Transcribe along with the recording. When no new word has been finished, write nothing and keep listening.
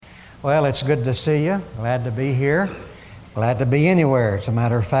Well, it's good to see you. Glad to be here. Glad to be anywhere, as a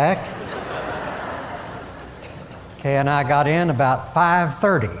matter of fact. Kay and I got in about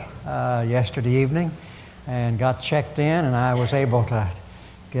 5:30 yesterday evening and got checked in, and I was able to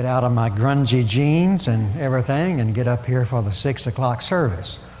get out of my grungy jeans and everything and get up here for the 6 o'clock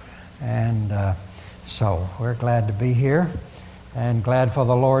service. And so we're glad to be here and glad for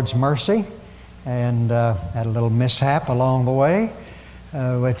the Lord's mercy, and had a little mishap along the way,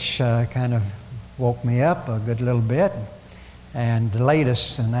 which kind of woke me up a good little bit and delayed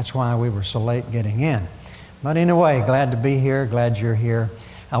us, and that's why we were so late getting in. But anyway, glad to be here, glad you're here.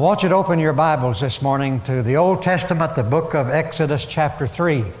 I want you to open your Bibles this morning to the Old Testament, the book of Exodus chapter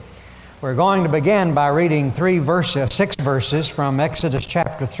 3. We're going to begin by reading 6 verses from Exodus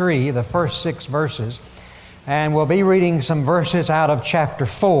chapter 3, the first 6 verses, and we'll be reading some verses out of chapter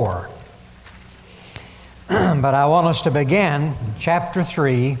 4. But I want us to begin chapter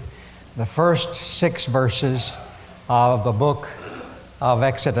 3, the first 6 verses of the book of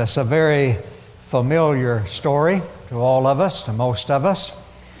Exodus. A very familiar story to all of us, to most of us.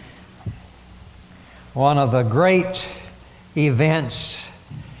 One of the great events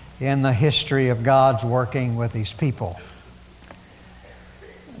in the history of God's working with His people.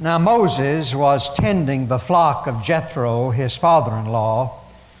 Now Moses was tending the flock of Jethro, his father-in-law,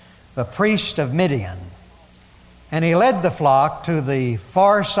 the priest of Midian. And he led the flock to the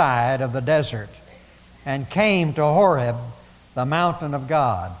far side of the desert and came to Horeb, the mountain of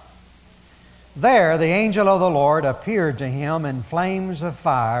God. There the angel of the Lord appeared to him in flames of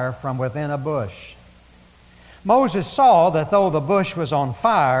fire from within a bush. Moses saw that though the bush was on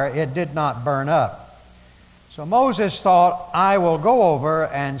fire, it did not burn up. So Moses thought, I will go over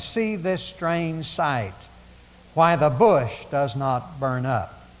and see this strange sight, why the bush does not burn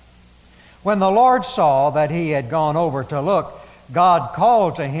up. When the Lord saw that he had gone over to look, God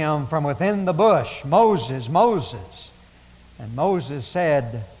called to him from within the bush, Moses, Moses. And Moses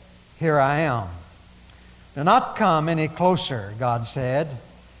said, Here I am. Do not come any closer, God said.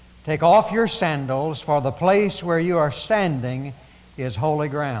 Take off your sandals, for the place where you are standing is holy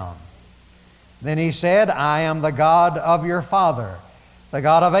ground. Then he said, I am the God of your father, the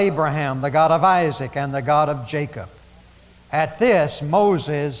God of Abraham, the God of Isaac, and the God of Jacob. At this,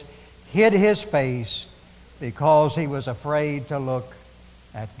 Moses hid his face because he was afraid to look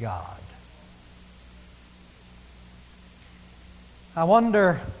at God. I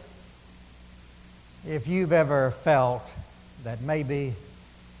wonder if you've ever felt that maybe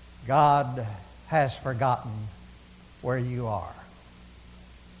God has forgotten where you are.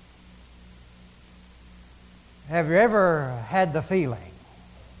 Have you ever had the feeling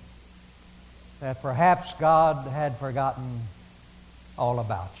that perhaps God had forgotten all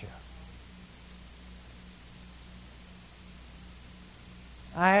about you?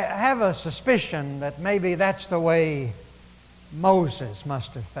 I have a suspicion that maybe that's the way Moses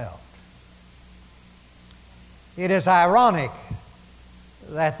must have felt. It is ironic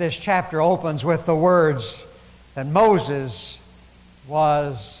that this chapter opens with the words that Moses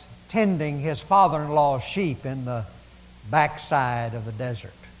was tending his father-in-law's sheep in the backside of the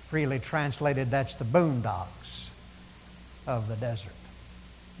desert. Freely translated, that's the boondocks of the desert.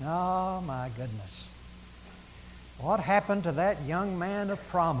 Oh, my goodness. What happened to that young man of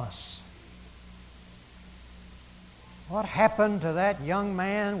promise? What happened to that young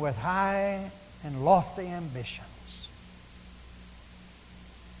man with high and lofty ambitions?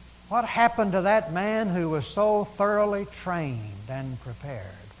 What happened to that man who was so thoroughly trained and prepared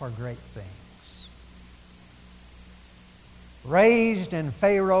for great things? Raised in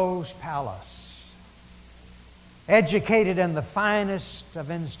Pharaoh's palace, educated in the finest of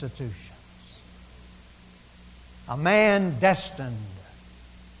institutions, a man destined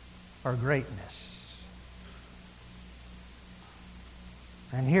for greatness.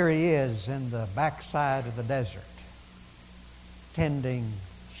 And here he is in the backside of the desert, tending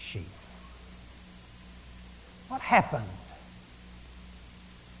sheep. What happened?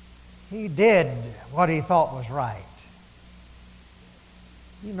 He did what he thought was right.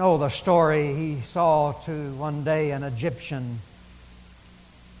 You know the story. He saw one day an Egyptian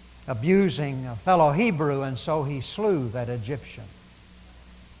abusing a fellow Hebrew, and so he slew that Egyptian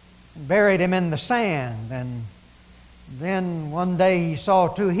and buried him in the sand. And then one day he saw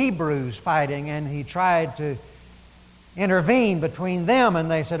 2 Hebrews fighting, and he tried to intervene between them, and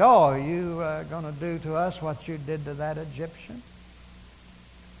they said, Oh, are you going to do to us what you did to that Egyptian?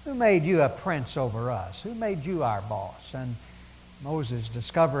 Who made you a prince over us? Who made you our boss? And Moses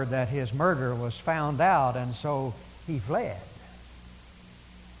discovered that his murder was found out, and so he fled.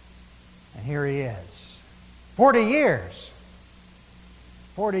 And here he is. 40 years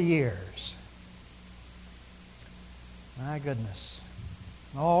 40 years. My goodness.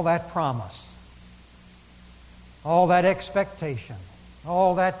 All that promise, all that expectation,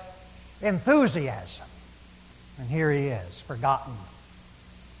 all that enthusiasm. And here he is, forgotten.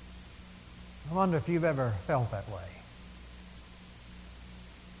 I wonder if you've ever felt that way.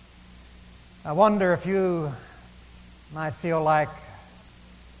 I wonder if you might feel like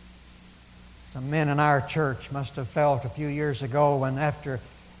some men in our church must have felt a few years ago when, after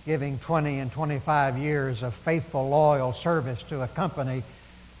giving 20 and 25 years of faithful, loyal service to a company,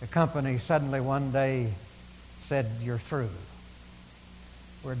 the company suddenly one day said, "You're through.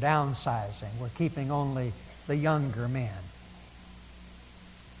 We're downsizing. We're keeping only the younger men."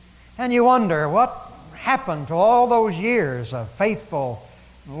 And you wonder what happened to all those years of faithful,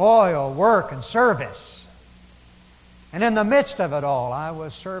 loyal work and service. And in the midst of it all, I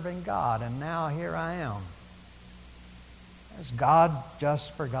was serving God, and now here I am. Has God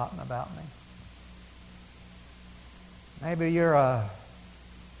just forgotten about me? Maybe you're a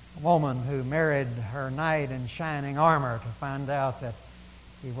woman who married her knight in shining armor to find out that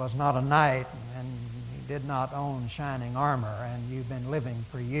he was not a knight and he did not own shining armor, and you've been living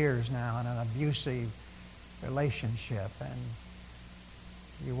for years now in an abusive relationship, and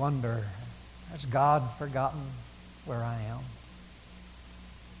you wonder, has God forgotten where I am?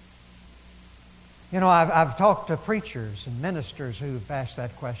 You know, I've talked to preachers and ministers who've asked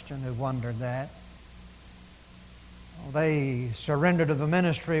that question, who've wondered that. They surrendered to the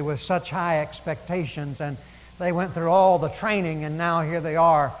ministry with such high expectations, and they went through all the training, and now here they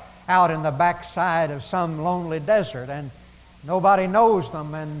are out in the backside of some lonely desert, and nobody knows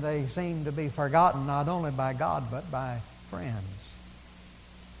them, and they seem to be forgotten not only by God but by friends.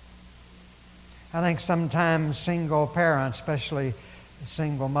 I think sometimes single parents, especially a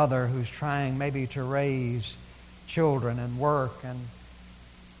single mother who's trying maybe to raise children and work, and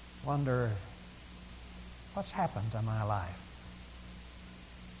wonder, what's happened to my life?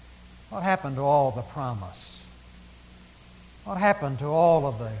 What happened to all the promise? What happened to all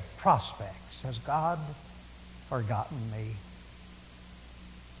of the prospects? Has God forgotten me?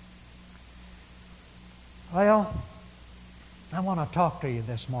 Well, I want to talk to you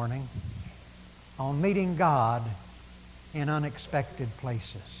this morning on meeting God in unexpected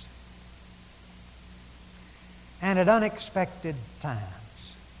places and at unexpected times.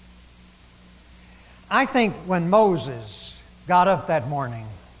 I think when Moses got up that morning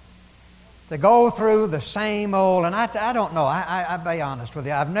to go through the same old, and I don't know, I'll be honest with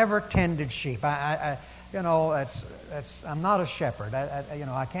you, I've never tended sheep. I'm not a shepherd.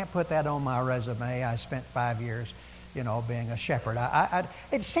 I can't put that on my resume. I spent 5 years, being a shepherd.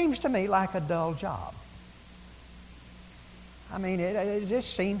 It seems to me like a dull job. I mean, it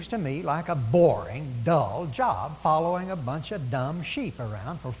just seems to me like a boring, dull job following a bunch of dumb sheep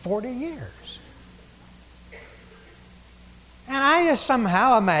around for 40 years. And I just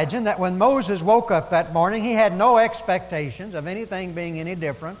somehow imagine that when Moses woke up that morning, he had no expectations of anything being any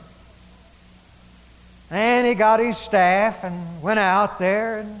different. And he got his staff and went out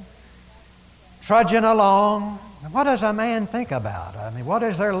there and trudging along. What does a man think about? I mean, what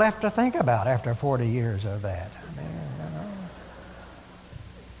is there left to think about after 40 years of that?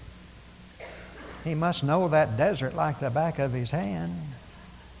 He must know that desert like the back of his hand.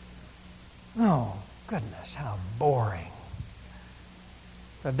 Oh, goodness, how boring.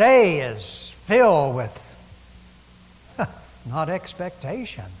 The day is filled with not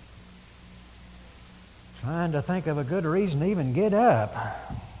expectation. Trying to think of a good reason to even get up.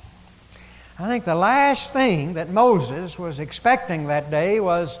 I think the last thing that Moses was expecting that day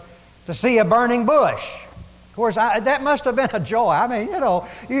was to see a burning bush. Of course, that must have been a joy. I mean,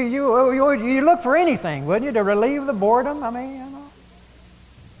 you look for anything, wouldn't you, to relieve the boredom? I mean,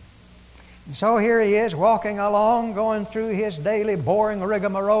 And so here he is walking along, going through his daily boring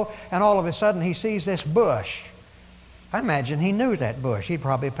rigmarole, and all of a sudden he sees this bush. I imagine he knew that bush. He'd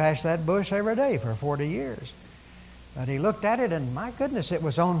probably passed that bush every day for 40 years. But he looked at it, and my goodness, it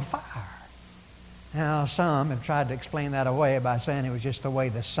was on fire. Now, some have tried to explain that away by saying it was just the way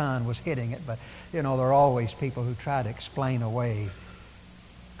the sun was hitting it. But, there are always people who try to explain away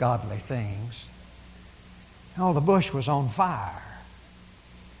godly things. Oh, the bush was on fire.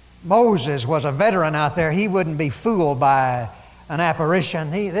 Moses was a veteran out there. He wouldn't be fooled by an apparition.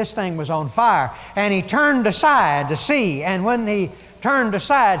 This thing was on fire. And he turned aside to see. And when he turned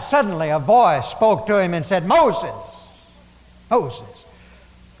aside, suddenly a voice spoke to him and said, "Moses, Moses."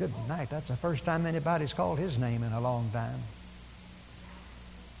 Good night. That's the first time anybody's called his name in a long time.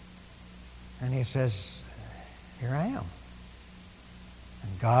 And he says, "Here I am."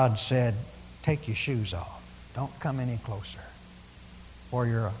 And God said, "Take your shoes off. Don't come any closer." for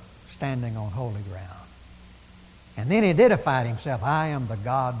you're standing on holy ground. And then he identified himself, I am the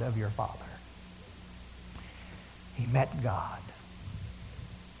God of your father. He met God.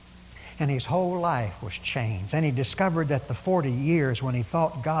 And his whole life was changed. And he discovered that the 40 years when he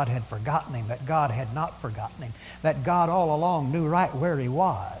thought God had forgotten him, that God had not forgotten him, that God all along knew right where he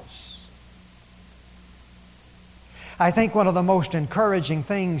was. I think one of the most encouraging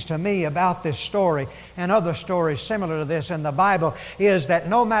things to me about this story and other stories similar to this in the Bible is that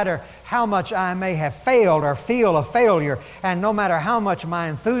no matter how much I may have failed or feel a failure, and no matter how much my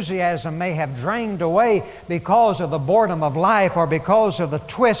enthusiasm may have drained away because of the boredom of life or because of the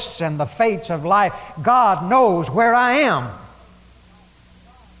twists and the fates of life, God knows where I am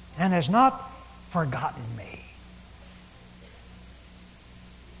and has not forgotten me.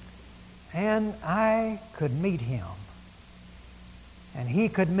 And I could meet Him. And He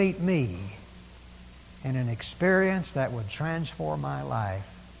could meet me in an experience that would transform my life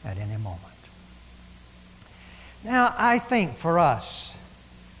at any moment. Now, I think for us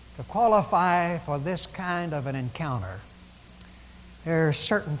to qualify for this kind of an encounter, there are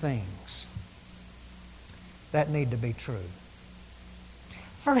certain things that need to be true.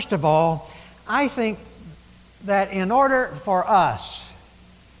 First of all, I think that in order for us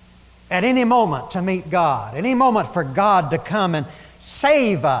at any moment to meet God, any moment for God to come and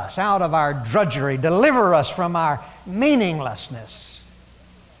save us out of our drudgery, deliver us from our meaninglessness,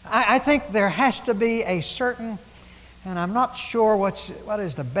 I think there has to be a certain, and I'm not sure what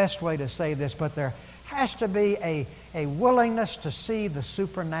is the best way to say this, but there has to be a willingness to see the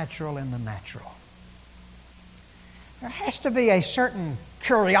supernatural in the natural. There has to be a certain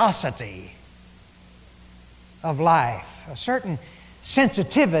curiosity of life, a certain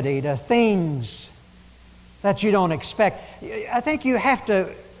sensitivity to things that you don't expect. I think you have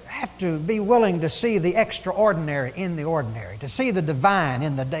to be willing to see the extraordinary in the ordinary, to see the divine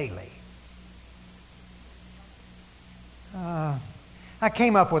in the daily. I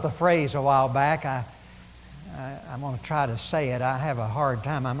came up with a phrase a while back. I'm going to try to say it. I have a hard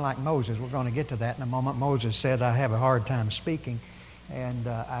time. I'm like Moses. We're going to get to that in a moment. Moses said, I have a hard time speaking. And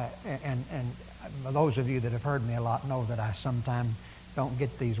those of you that have heard me a lot know that I sometimes don't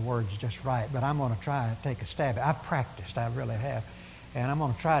get these words just right. But I'm going to try to take a stab at it. I've practiced. I really have. And I'm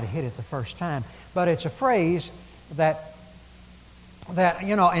going to try to hit it the first time. But it's a phrase that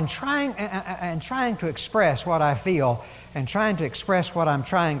you know, in trying to express what I feel and trying to express what I'm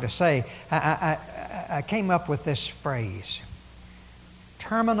trying to say, I came up with this phrase: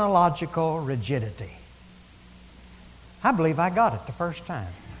 terminological rigidity. I believe I got it the first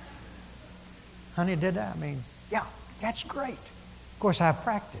time. Honey, did I? I mean, yeah, that's great. Of course, I've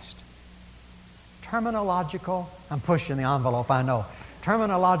practiced. Terminological, I'm pushing the envelope, I know.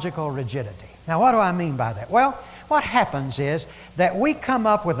 Terminological rigidity. Now, what do I mean by that? Well, what happens is that we come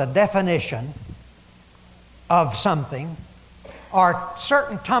up with a definition of something or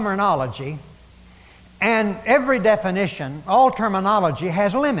certain terminology, and every definition, all terminology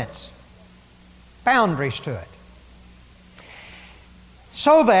has limits, boundaries to it.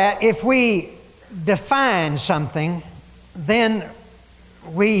 So that if we define something, then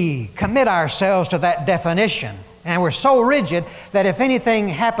we commit ourselves to that definition. And we're so rigid that if anything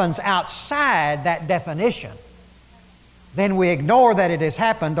happens outside that definition, then we ignore that it has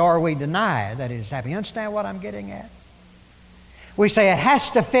happened or we deny that it has happened. You understand what I'm getting at? We say it has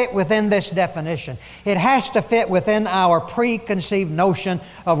to fit within this definition. It has to fit within our preconceived notion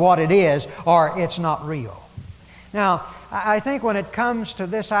of what it is, or it's not real. Now, I think when it comes to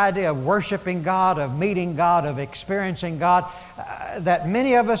this idea of worshiping God, of meeting God, of experiencing God, that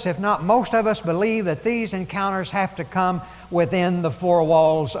many of us, if not most of us, believe that these encounters have to come within the four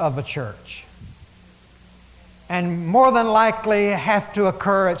walls of a church. And more than likely have to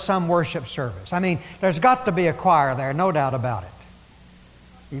occur at some worship service. I mean, there's got to be a choir there, no doubt about it.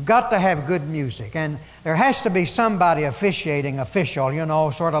 You've got to have good music. And there has to be somebody officiating, official, you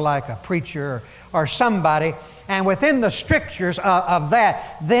know, sort of like a preacher or somebody. And within the strictures of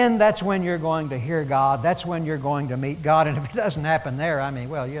that, then that's when you're going to hear God. That's when you're going to meet God. And if it doesn't happen there, I mean,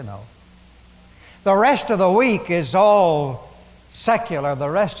 well, you know. The rest of the week is all secular. The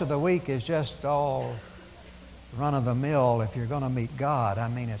rest of the week is just all run-of-the-mill. If you're going to meet God, I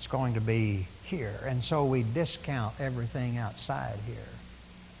mean, it's going to be here. And so we discount everything outside here.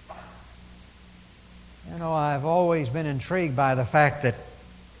 You know, I've always been intrigued by the fact that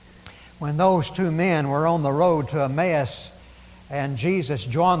when those two men were on the road to Emmaus and Jesus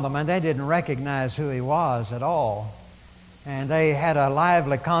joined them, and they didn't recognize who He was at all. And they had a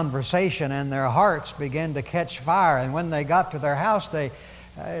lively conversation and their hearts began to catch fire. And when they got to their house, they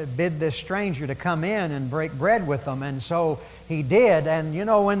bid this stranger to come in and break bread with them. And so He did. And you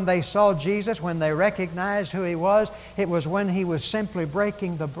know, when they saw Jesus, when they recognized who He was, it was when He was simply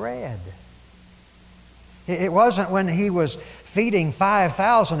breaking the bread. It wasn't when He was feeding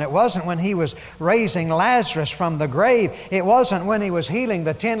 5,000. It wasn't when He was raising Lazarus from the grave. It wasn't when He was healing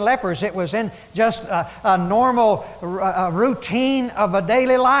the 10 lepers. It was in just a normal routine of a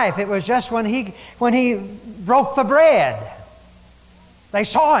daily life. It was just when He broke the bread. They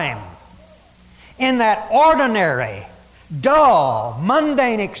saw Him in that ordinary, dull,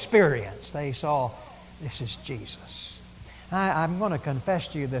 mundane experience. They saw, this is Jesus. I'm going to confess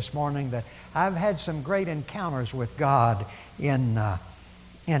to you this morning that I've had some great encounters with God in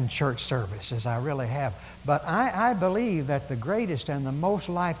church services. I really have. But I believe that the greatest and the most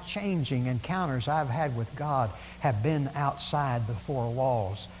life-changing encounters I've had with God have been outside the four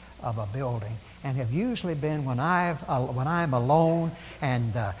walls of a building, and have usually been when I'm alone,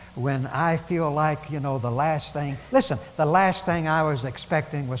 and when I feel like, the last thing I was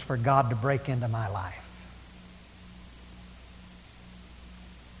expecting was for God to break into my life.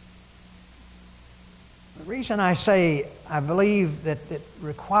 The reason I say I believe that it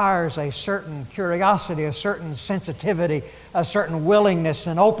requires a certain curiosity, a certain sensitivity, a certain willingness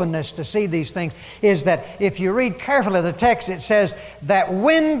and openness to see these things is that if you read carefully the text, it says that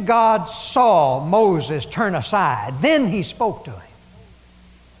when God saw Moses turn aside, then He spoke to him.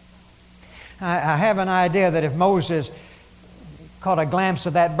 I have an idea that if Moses caught a glimpse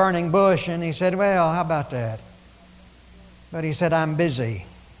of that burning bush and he said, well, how about that? But he said, I'm busy.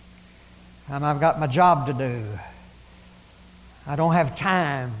 I've got my job to do. I don't have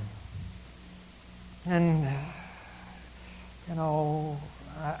time. And,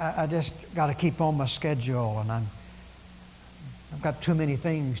 I just got to keep on my schedule, and I've got too many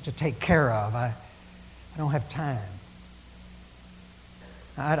things to take care of. I don't have time.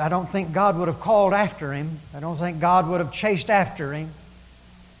 I don't think God would have called after him. I don't think God would have chased after him.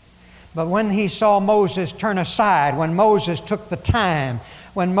 But when He saw Moses turn aside, when Moses took the time,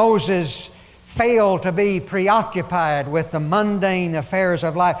 when Moses failed to be preoccupied with the mundane affairs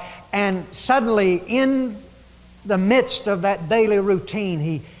of life, and suddenly in the midst of that daily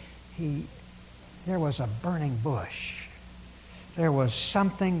routine, there was a burning bush. There was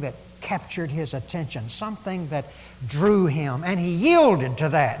something that captured his attention, something that drew him, and he yielded to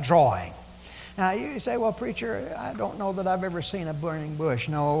that drawing. Now you say, well, preacher, I don't know that I've ever seen a burning bush.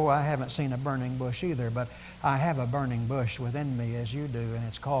 No, I haven't seen a burning bush either, but I have a burning bush within me as you do, and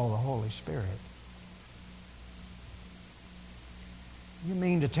it's called the Holy Spirit. You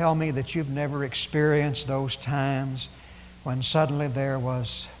mean to tell me that you've never experienced those times when suddenly there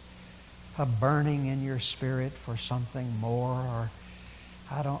was a burning in your spirit for something more, or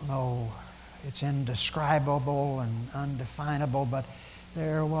I don't know, it's indescribable and undefinable, but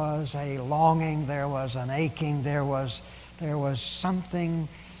there was a longing, there was an aching, there was something,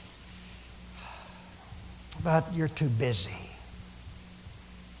 but you're too busy.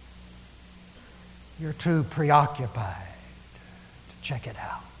 You're too preoccupied to check it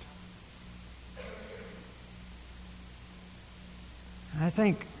out. I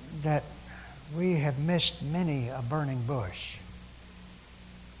think that we have missed many a burning bush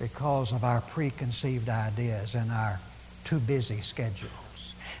because of our preconceived ideas and our too busy schedules.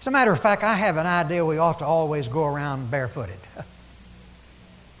 As a matter of fact, I have an idea we ought to always go around barefooted.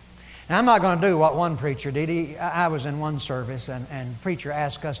 Now, I'm not going to do what one preacher did. I was in one service, and preacher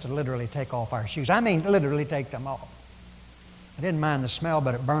asked us to literally take off our shoes. I mean, literally take them off. I didn't mind the smell,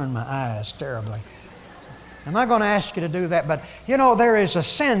 but it burned my eyes terribly. I'm not going to ask you to do that, but there is a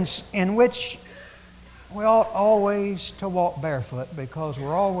sense in which we ought always to walk barefoot because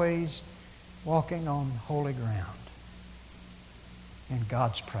we're always walking on holy ground in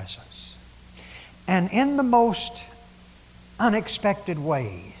God's presence. And in the most unexpected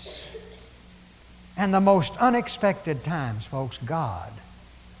ways and the most unexpected times, folks, God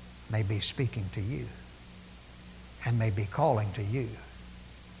may be speaking to you and may be calling to you.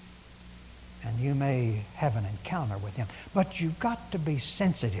 And you may have an encounter with Him. But you've got to be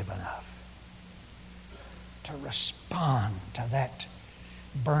sensitive enough to respond to that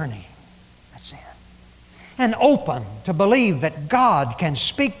burning that's in. And open to believe that God can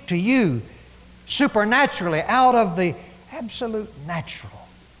speak to you supernaturally out of the absolute natural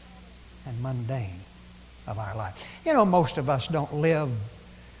and mundane of our life. Most of us don't live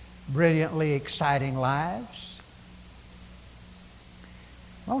brilliantly exciting lives.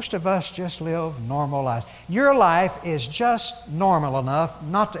 Most of us just live normal lives. Your life is just normal enough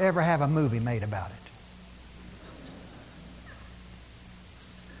not to ever have a movie made about it.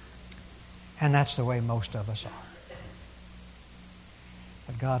 And that's the way most of us are.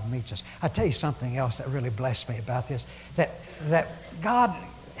 But God meets us. I tell you something else that really blessed me about this, that God,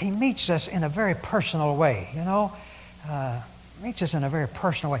 He meets us in a very personal way, you know. Meets us in a very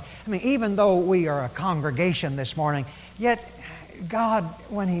personal way. I mean, even though we are a congregation this morning, yet God,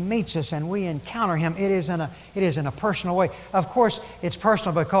 when He meets us and we encounter Him, it is in a personal way. Of course, it's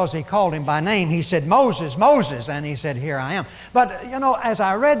personal because He called him by name. He said, Moses, Moses, and He said, here I am. But, you know, as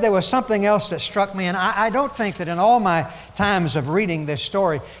I read, there was something else that struck me, and I don't think that in all my times of reading this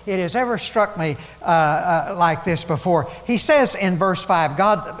story, it has ever struck me like this before. He says in verse 5,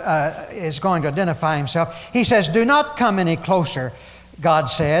 God is going to identify Himself. He says, do not come any closer,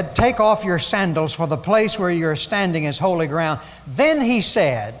 God said. Take off your sandals, for the place where you're standing is holy ground. Then He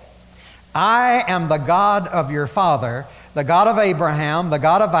said, I am the God of your father, the God of Abraham, the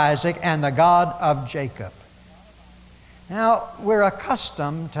God of Isaac, and the God of Jacob. Now, we're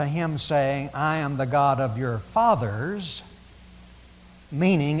accustomed to Him saying, I am the God of your fathers,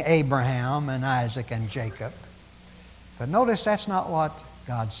 meaning Abraham and Isaac and Jacob. But notice that's not what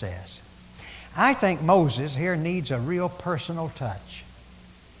God says. I think Moses here needs a real personal touch.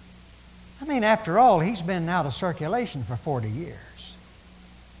 I mean, after all, he's been out of circulation for 40 years.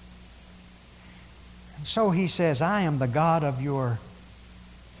 And so he says, I am the God of your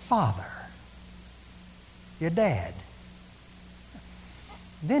father, your dad.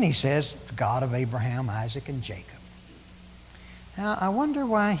 Then he says, the God of Abraham, Isaac, and Jacob. Now, I wonder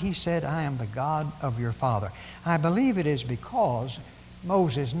why he said, I am the God of your father. I believe it is because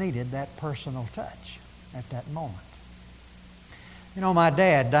Moses needed that personal touch at that moment. You know, my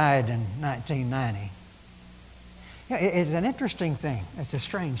dad died in 1990. It's an interesting thing. It's a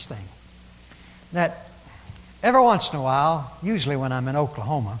strange thing. That every once in a while, usually when I'm in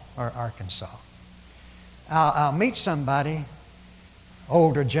Oklahoma or Arkansas, I'll meet somebody,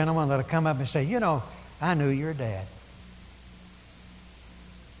 older gentleman, that'll come up and say, you know, I knew your dad.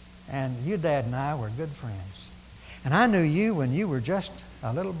 And your dad and I were good friends. And I knew you when you were just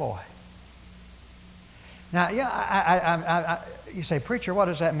a little boy. Now, yeah, you say, preacher, what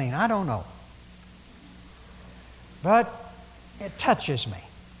does that mean? I don't know. But it touches me.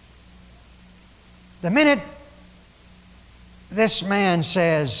 The minute this man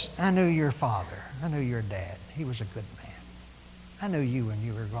says, I knew your father, I knew your dad, he was a good man. I knew you when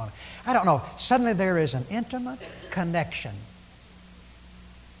you were growing up. I don't know, suddenly there is an intimate connection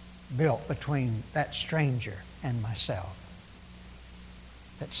built between that stranger and myself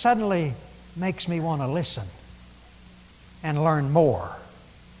that suddenly makes me want to listen and learn more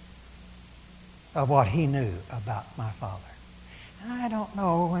of what he knew about my father. I don't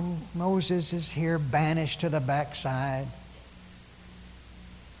know, when Moses is here banished to the backside,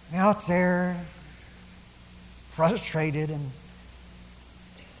 out there frustrated and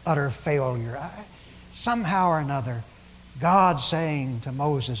utter failure, somehow or another, God saying to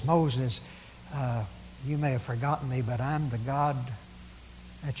Moses, Moses, you may have forgotten me, but I'm the God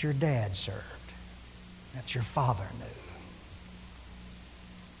that your dad served, that your father knew.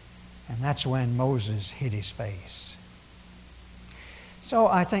 And that's when Moses hid his face. So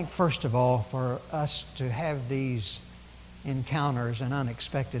I think, first of all, for us to have these encounters in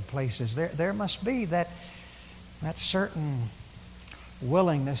unexpected places, there must be that certain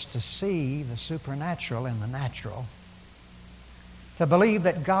willingness to see the supernatural in the natural, to believe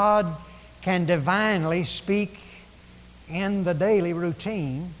that God can divinely speak in the daily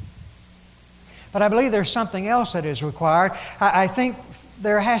routine. But I believe there's something else that is required. I think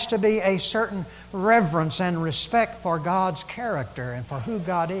there has to be a certain reverence and respect for God's character and for who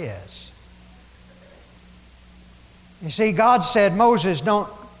God is. You see, God said, Moses, don't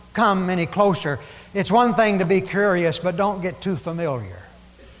come any closer. It's one thing to be curious, but don't get too familiar.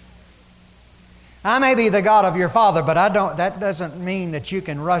 I may be the God of your father, but that doesn't mean that you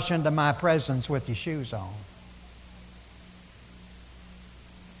can rush into my presence with your shoes on.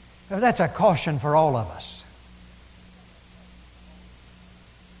 That's a caution for all of us.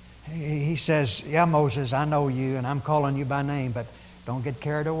 He says, yeah, Moses, I know you and I'm calling you by name, but don't get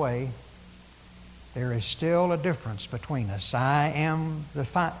carried away. There is still a difference between us. I am the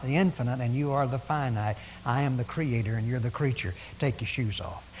infinite and you are the finite. I am the creator and you're the creature. Take your shoes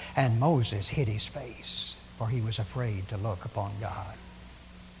off. And Moses hid his face, for he was afraid to look upon God.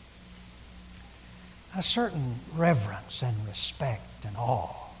 A certain reverence and respect and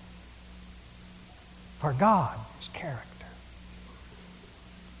awe for God, His character.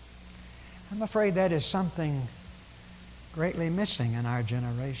 I'm afraid that is something greatly missing in our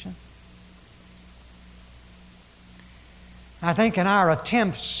generation. I think in our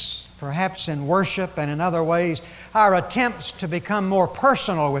attempts, perhaps in worship and in other ways, our attempts to become more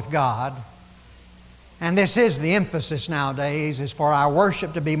personal with God And this is the emphasis nowadays, is for our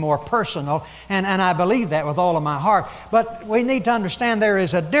worship to be more personal. And I believe that with all of my heart. But we need to understand there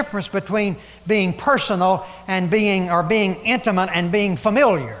is a difference between being personal and being intimate and being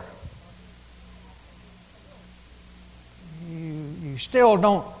familiar. You still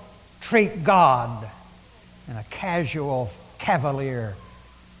don't treat God in a casual, cavalier,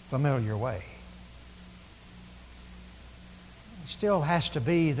 familiar way. It still has to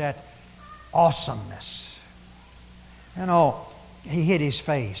be that awesomeness. You know, he hid his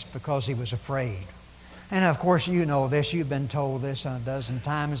face because he was afraid. And of course, you know this, you've been told this a dozen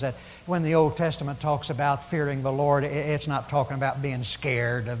times, that when the Old Testament talks about fearing the Lord, it's not talking about being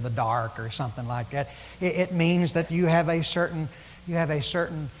scared of the dark or something like that. It means that you have a certain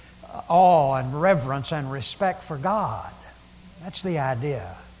awe and reverence and respect for God. That's the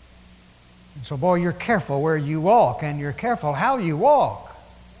idea. And so, boy, you're careful where you walk, and you're careful how you walk.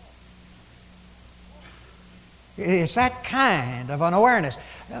 It's that kind of an awareness.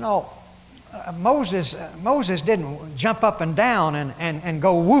 You know, Moses didn't jump up and down and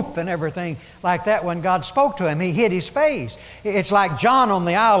go whoop and everything like that when God spoke to him. He hid his face. It's like John on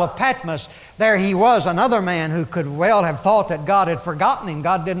the Isle of Patmos. There he was, another man who could well have thought that God had forgotten him.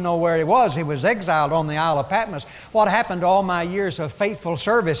 God didn't know where he was. He was exiled on the Isle of Patmos. What happened to all my years of faithful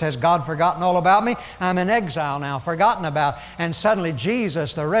service? Has God forgotten all about me? I'm in exile now, forgotten about. And suddenly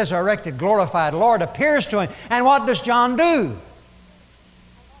Jesus, the resurrected, glorified Lord, appears to him. And what does John do?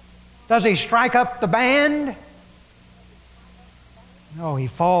 Does he strike up the band? No, he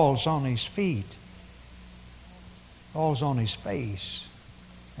falls on his feet, falls on his face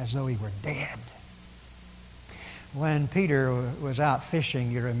as though he were dead. When Peter was out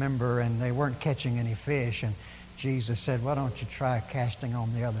fishing, you remember, and they weren't catching any fish, and Jesus said, "Why don't you try casting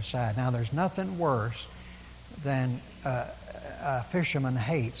on the other side?" Now, there's nothing worse than a fisherman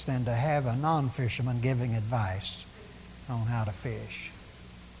hates than to have a non-fisherman giving advice on how to fish.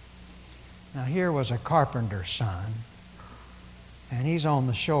 Now, here was a carpenter's son, and he's on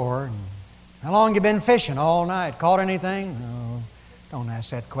the shore. And how long you been fishing? All night. Caught anything? No. Don't ask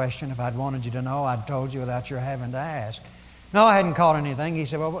that question. If I'd wanted you to know, I'd told you without your having to ask. No, I hadn't caught anything. He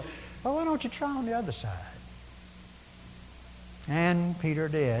said, well, why don't you try on the other side? And Peter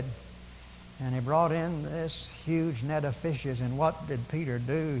did. And he brought in this huge net of fishes. And what did Peter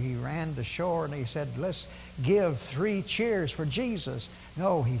do? He ran to shore and he said, let's give 3 cheers for Jesus.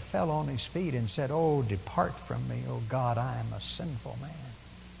 No, he fell on his feet and said, "Oh, depart from me, oh God, I am a sinful man."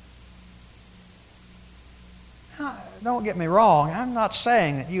 Now, don't get me wrong. I'm not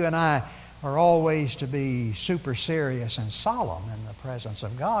saying that you and I are always to be super serious and solemn in the presence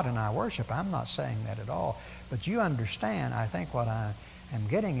of God in our worship. I'm not saying that at all. But you understand, I think what I am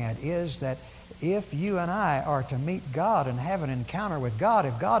getting at is that if you and I are to meet God and have an encounter with God,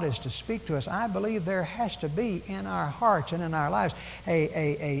 if God is to speak to us, I believe there has to be in our hearts and in our lives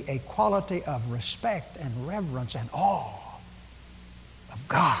a quality of respect and reverence and awe of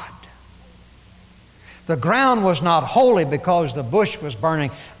God. The ground was not holy because the bush was burning.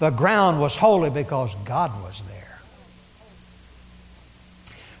 The ground was holy because God was there.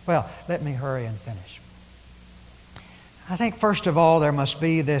 Well, let me hurry and finish. I think first of all there must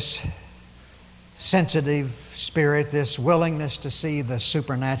be this sensitive spirit, this willingness to see the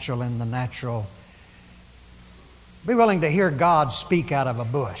supernatural in the natural. Be willing to hear God speak out of a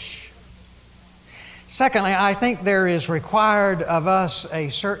bush. Secondly, I think there is required of us a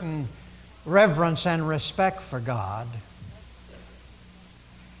certain reverence and respect for God.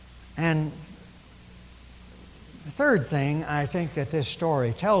 And the third thing I think that this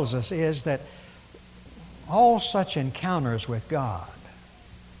story tells us is that all such encounters with God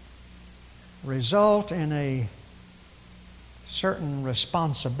result in a certain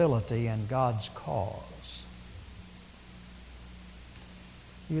responsibility in God's cause.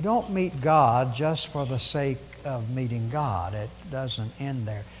 You don't meet God just for the sake of meeting God. It doesn't end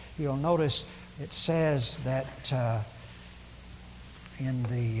there. You'll notice it says that in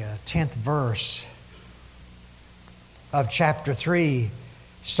the 10th verse of chapter 3,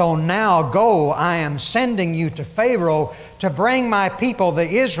 "So now go, I am sending you to Pharaoh to bring my people, the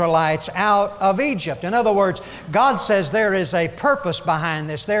Israelites, out of Egypt." In other words, God says there is a purpose behind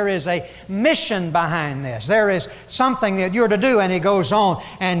this. There is a mission behind this. There is something that you're to do. And He goes on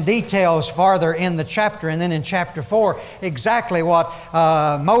and details farther in the chapter. And then in chapter 4, exactly what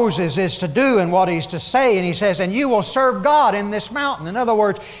Moses is to do and what he's to say. And he says, "And you will serve God in this mountain." In other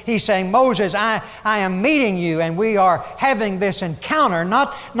words, he's saying, Moses, I am meeting you, and we are having this encounter,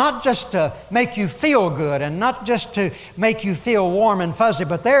 not just to make you feel good and not just to make you feel warm and fuzzy,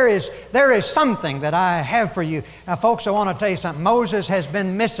 but there is something that I have for you. Now, folks, I want to tell you something. Moses has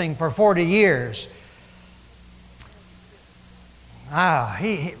been missing for 40 years.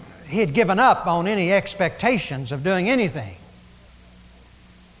 He had given up on any expectations of doing anything.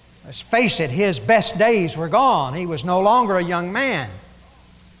 Let's face it, his best days were gone. He was no longer a young man.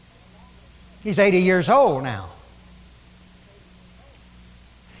 He's 80 years old now.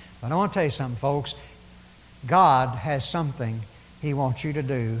 But I want to tell you something, folks. God has something He wants you to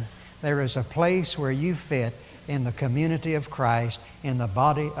do. There is a place where you fit in the community of Christ, in the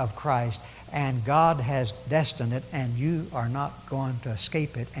body of Christ, and God has destined it, and you are not going to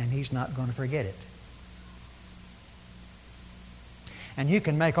escape it, and He's not going to forget it. And you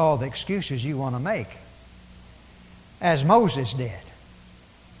can make all the excuses you want to make, as Moses did.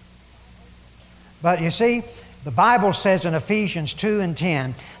 But you see, the Bible says in Ephesians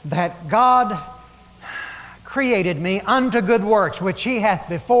 2:10 that God created me unto good works, which He hath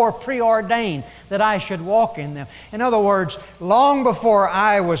before preordained that I should walk in them. In other words, long before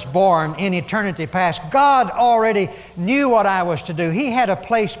I was born in eternity past, God already knew what I was to do. He had a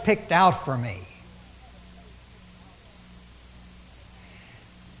place picked out for me.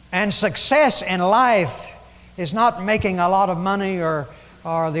 And success in life is not making a lot of money or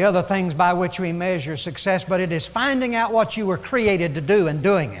the other things by which we measure success, but it is finding out what you were created to do and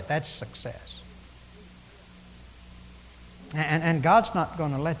doing it. That's success. And God's not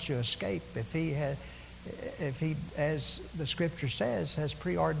going to let you escape if He, as the Scripture says, has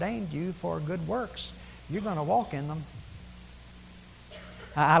preordained you for good works. You're going to walk in them.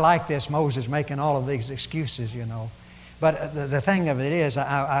 I like this, Moses making all of these excuses, you know. But the thing of it is,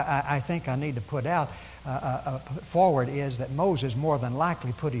 I think I need to put forward is that Moses more than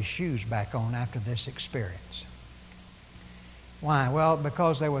likely put his shoes back on after this experience. Why? Well,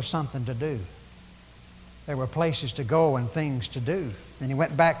 because there was something to do. There were places to go and things to do. And he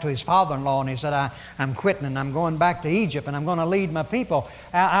went back to his father-in-law and he said, I'm quitting and I'm going back to Egypt and I'm going to lead my people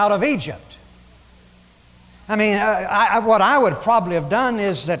out of Egypt. I mean, what I would probably have done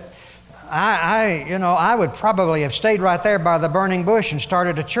is that I would probably have stayed right there by the burning bush and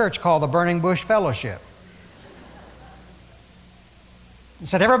started a church called the Burning Bush Fellowship. And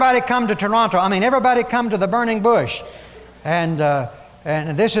said, everybody come to Toronto. Everybody come to the burning bush. And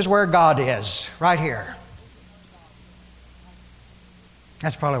this is where God is, right here.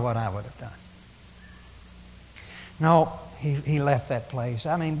 That's probably what I would have done. No, he left that place.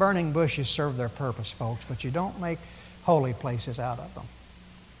 Burning bushes serve their purpose, folks, but you don't make holy places out of them.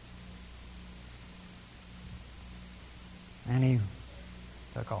 And he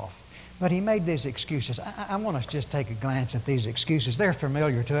took off. But he made these excuses. I want us to just take a glance at these excuses. They're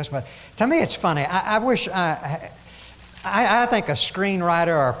familiar to us, but to me it's funny. I think a screenwriter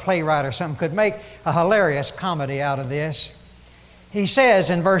or a playwright or something could make a hilarious comedy out of this. He says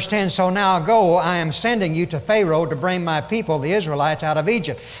in verse 10, so now go, I am sending you to Pharaoh to bring my people, the Israelites, out of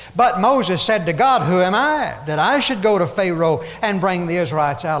Egypt. But Moses said to God, who am I, that I should go to Pharaoh and bring the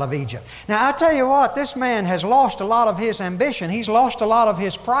Israelites out of Egypt? Now, I tell you what, this man has lost a lot of his ambition. He's lost a lot of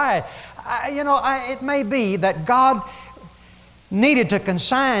his pride. It may be that God needed to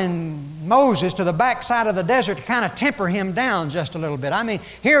consign Moses to the backside of the desert to kind of temper him down just a little bit.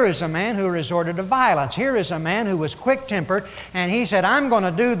 Here is a man who resorted to violence. Here is a man who was quick-tempered, and he said, I'm going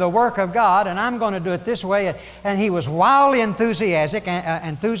to do the work of God, and I'm going to do it this way. And he was wildly enthusiastic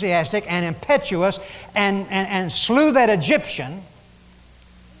and impetuous and slew that Egyptian.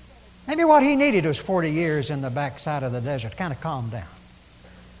 Maybe what he needed was 40 years in the backside of the desert, kind of calm down.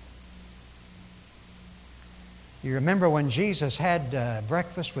 You remember when Jesus had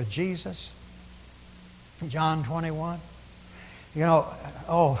breakfast with Jesus? John 21.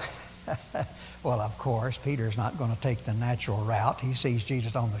 Well, of course, Peter's not going to take the natural route. He sees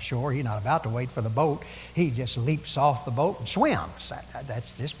Jesus on the shore. He's not about to wait for the boat. He just leaps off the boat and swims.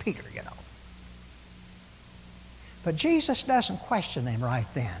 That's just Peter, you know. But Jesus doesn't question him right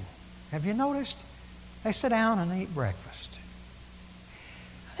then. Have you noticed? They sit down and eat breakfast.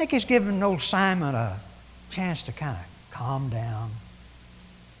 I think he's giving old Simon a chance to kind of calm down.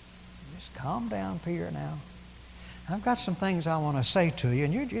 Just calm down, Peter, now. I've got some things I want to say to you,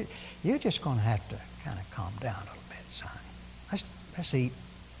 and you're just going to have to kind of calm down a little bit, son. Let's eat,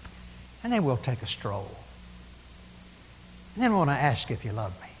 and then we'll take a stroll. And then I want to ask if you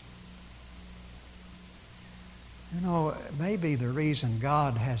love me. Maybe the reason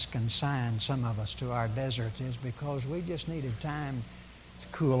God has consigned some of us to our deserts is because we just needed time to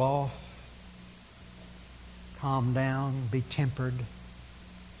cool off, calm down, be tempered,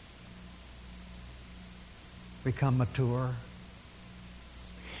 become mature.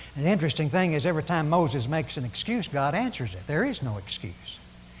 And the interesting thing is every time Moses makes an excuse, God answers it. There is no excuse.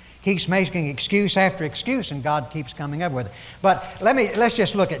 Keeps making excuse after excuse, and God keeps coming up with it. But let's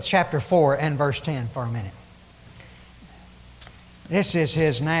just look at chapter 4 and verse 10 for a minute. This is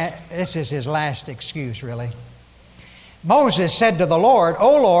his last excuse, really. Moses said to the Lord,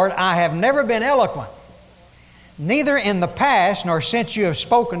 "O Lord, I have never been eloquent, neither in the past nor since you have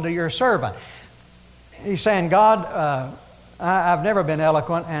spoken to your servant." He's saying, God, I've never been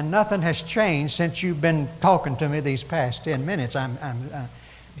eloquent, and nothing has changed since you've been talking to me these past 10 minutes.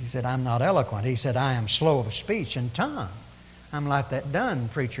 He said, I'm not eloquent. He said, I am slow of speech and tongue. I'm like that done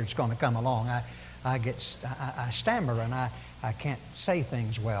preacher that's going to come along. I stammer and I can't say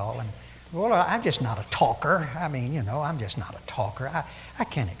things well. And well, I'm just not a talker. I mean, I'm just not a talker. I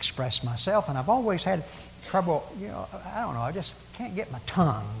can't express myself, and I've always had trouble. I don't know. I just can't get my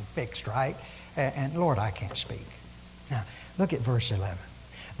tongue fixed right. And Lord, I can't speak. Now, look at verse 11.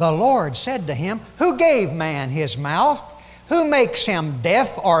 The Lord said to him, "Who gave man his mouth? Who makes him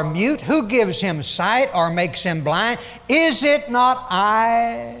deaf or mute? Who gives him sight or makes him blind? Is it not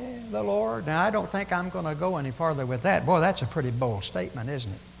I, the Lord?" Now, I don't think I'm going to go any farther with that. Boy, that's a pretty bold statement,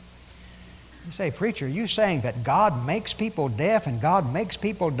 isn't it? You say, "Preacher, are you saying that God makes people deaf and God makes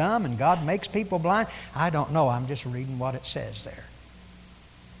people dumb and God makes people blind?" I don't know. I'm just reading what it says there.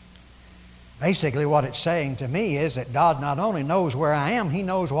 Basically, what it's saying to me is that God not only knows where I am, He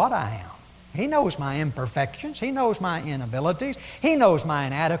knows what I am. He knows my imperfections. He knows my inabilities. He knows my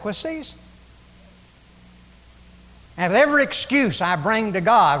inadequacies. And every excuse I bring to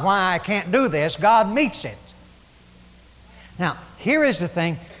God why I can't do this, God meets it. Now, here is the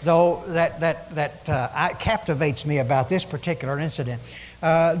thing, though, that captivates me about this particular incident.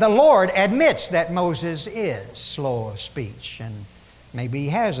 The Lord admits that Moses is slow of speech, and maybe he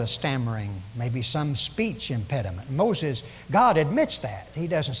has a stammering, maybe some speech impediment. God admits that. He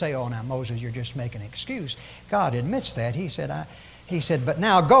doesn't say, "Oh, now, Moses, you're just making an excuse." God admits that. He said, "But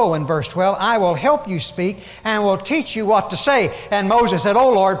now go," in verse 12, "I will help you speak and will teach you what to say." And Moses said, "Oh,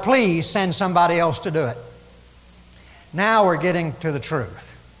 Lord, please send somebody else to do it." Now we're getting to the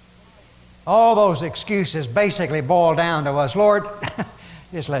truth. All those excuses basically boil down to us, "Lord,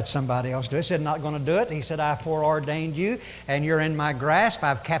 just let somebody else do it." He said, "I'm not going to do it." He said, "I foreordained you, and you're in my grasp.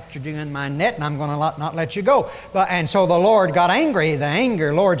 I've captured you in my net, and I'm going to not let you go." And so the Lord got angry.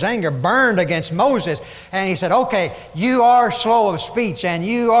 Lord's anger burned against Moses. And He said, "Okay, you are slow of speech, and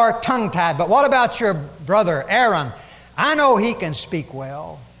you are tongue-tied. But what about your brother Aaron? I know he can speak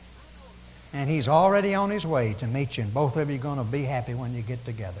well. And he's already on his way to meet you, and both of you are going to be happy when you get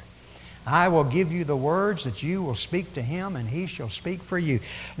together. I will give you the words that you will speak to him, and he shall speak for you."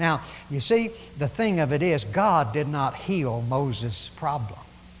 Now, you see, the thing of it is, God did not heal Moses' problem.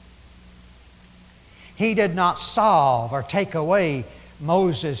 He did not solve or take away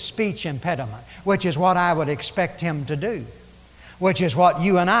Moses' speech impediment, which is what I would expect Him to do, which is what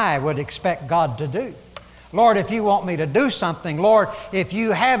you and I would expect God to do. Lord, if you want me to do something, Lord, if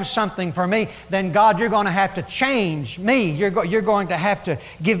you have something for me, then God, you're going to have to change me. You're going to have to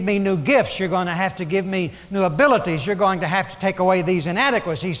give me new gifts. You're going to have to give me new abilities. You're going to have to take away these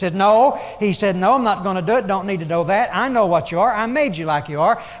inadequacies. He said, no, I'm not going to do it. Don't need to know that. I know what you are. I made you like you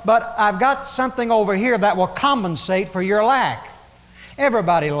are. But I've got something over here that will compensate for your lack.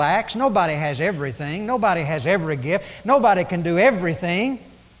 Everybody lacks. Nobody has everything. Nobody has every gift. Nobody can do everything.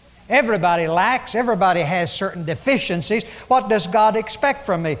 Everybody lacks. Everybody has certain deficiencies. What does God expect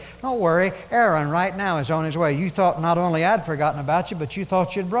from me? Don't worry. Aaron right now is on his way. You thought not only I'd forgotten about you, but you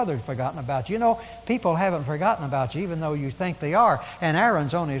thought your brother had forgotten about you. You know, people haven't forgotten about you, even though you think they are. And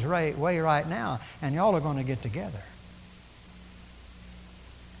Aaron's on his way right now, and y'all are going to get together.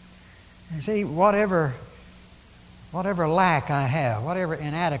 You see, whatever lack I have, whatever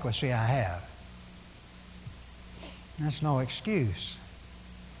inadequacy I have, that's no excuse.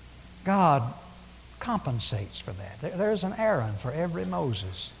 God compensates for that. There's an Aaron for every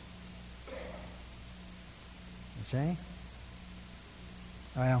Moses. You see?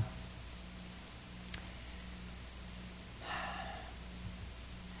 Well,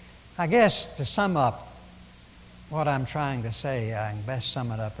 I guess to sum up what I'm trying to say, I can best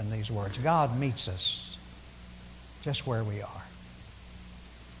sum it up in these words. God meets us just where we are.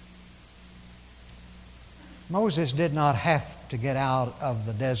 Moses did not have to get out of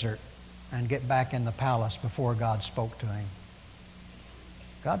the desert and get back in the palace before God spoke to him.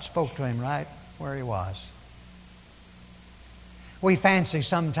 God spoke to him right where he was. We fancy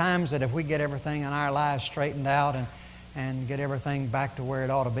sometimes that if we get everything in our lives straightened out and get everything back to where it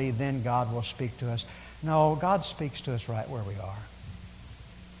ought to be, then God will speak to us. No, God speaks to us right where we are.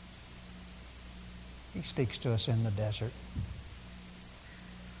 He speaks to us in the desert.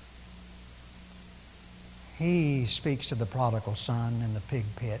 He speaks to the prodigal son in the pig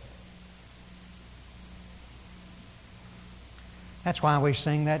pit. That's why we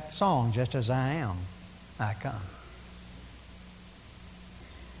sing that song, "Just as I am, I come."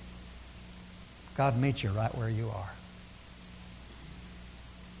 God meet you right where you are.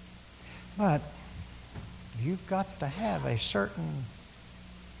 But you've got to have a certain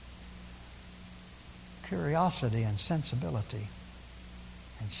curiosity and sensibility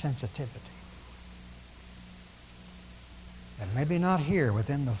and sensitivity. And maybe not here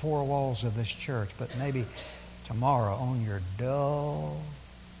within the four walls of this church, but maybe tomorrow on your dull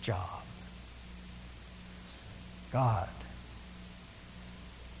job. God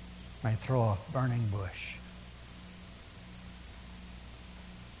may throw a burning bush,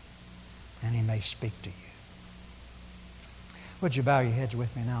 and He may speak to you. Would you bow your heads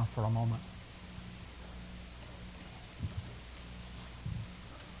with me now for a moment?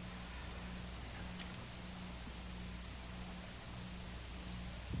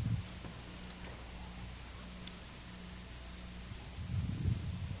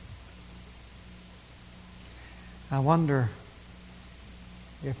 I wonder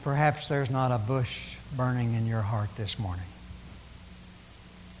if perhaps there's not a bush burning in your heart this morning.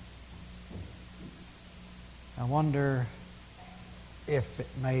 I wonder if it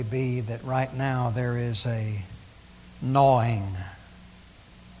may be that right now there is a gnawing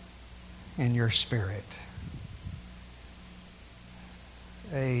in your spirit.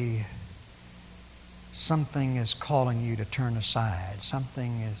 Something is calling you to turn aside.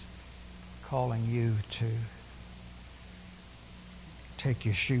 Something is calling you to take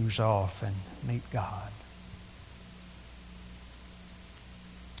your shoes off and meet God.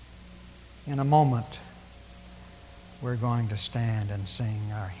 In a moment, we're going to stand and sing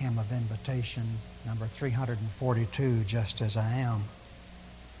our hymn of invitation, number 342, Just As I Am.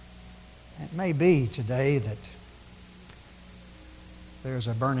 It may be today that there's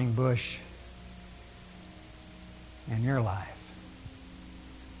a burning bush in your life.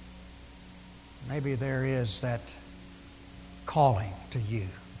 Maybe there is that calling to you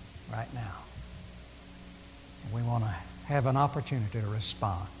right now. And we want to have an opportunity to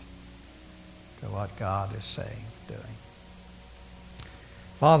respond to what God is saying, doing.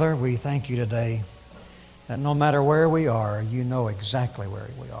 Father, we thank you today that no matter where we are, you know exactly where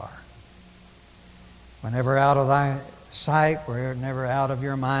we are. We're never out of thy sight. We're never out of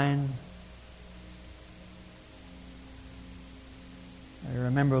your mind. I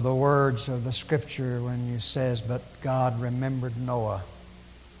remember the words of the Scripture when you says, but God remembered Noah.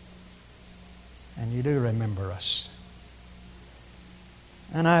 And you do remember us.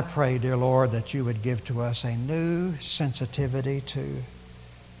 And I pray, dear Lord, that you would give to us a new sensitivity to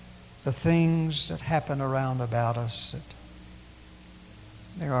the things that happen around about us. That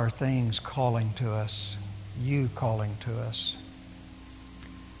there are things calling to us, you calling to us,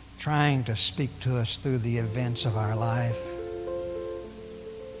 trying to speak to us through the events of our life.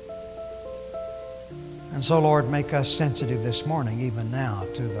 And so, Lord, make us sensitive this morning, even now,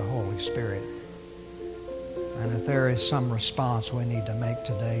 to the Holy Spirit. And if there is some response we need to make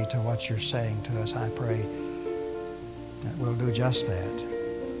today to what you're saying to us, I pray that we'll do just that.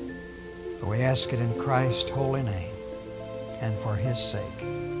 For we ask it in Christ's holy name and for His sake.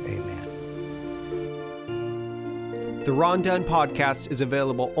 Amen. The Ron Dunn podcast is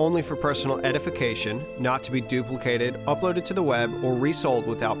available only for personal edification, not to be duplicated, uploaded to the web, or resold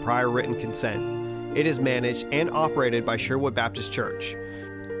without prior written consent. It is managed and operated by Sherwood Baptist Church.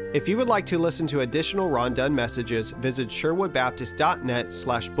 If you would like to listen to additional Ron Dunn messages, visit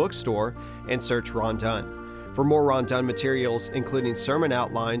sherwoodbaptist.net/bookstore and search Ron Dunn. For more Ron Dunn materials, including sermon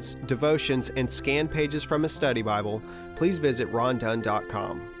outlines, devotions, and scanned pages from his study Bible, please visit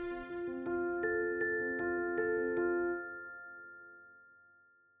rondunn.com.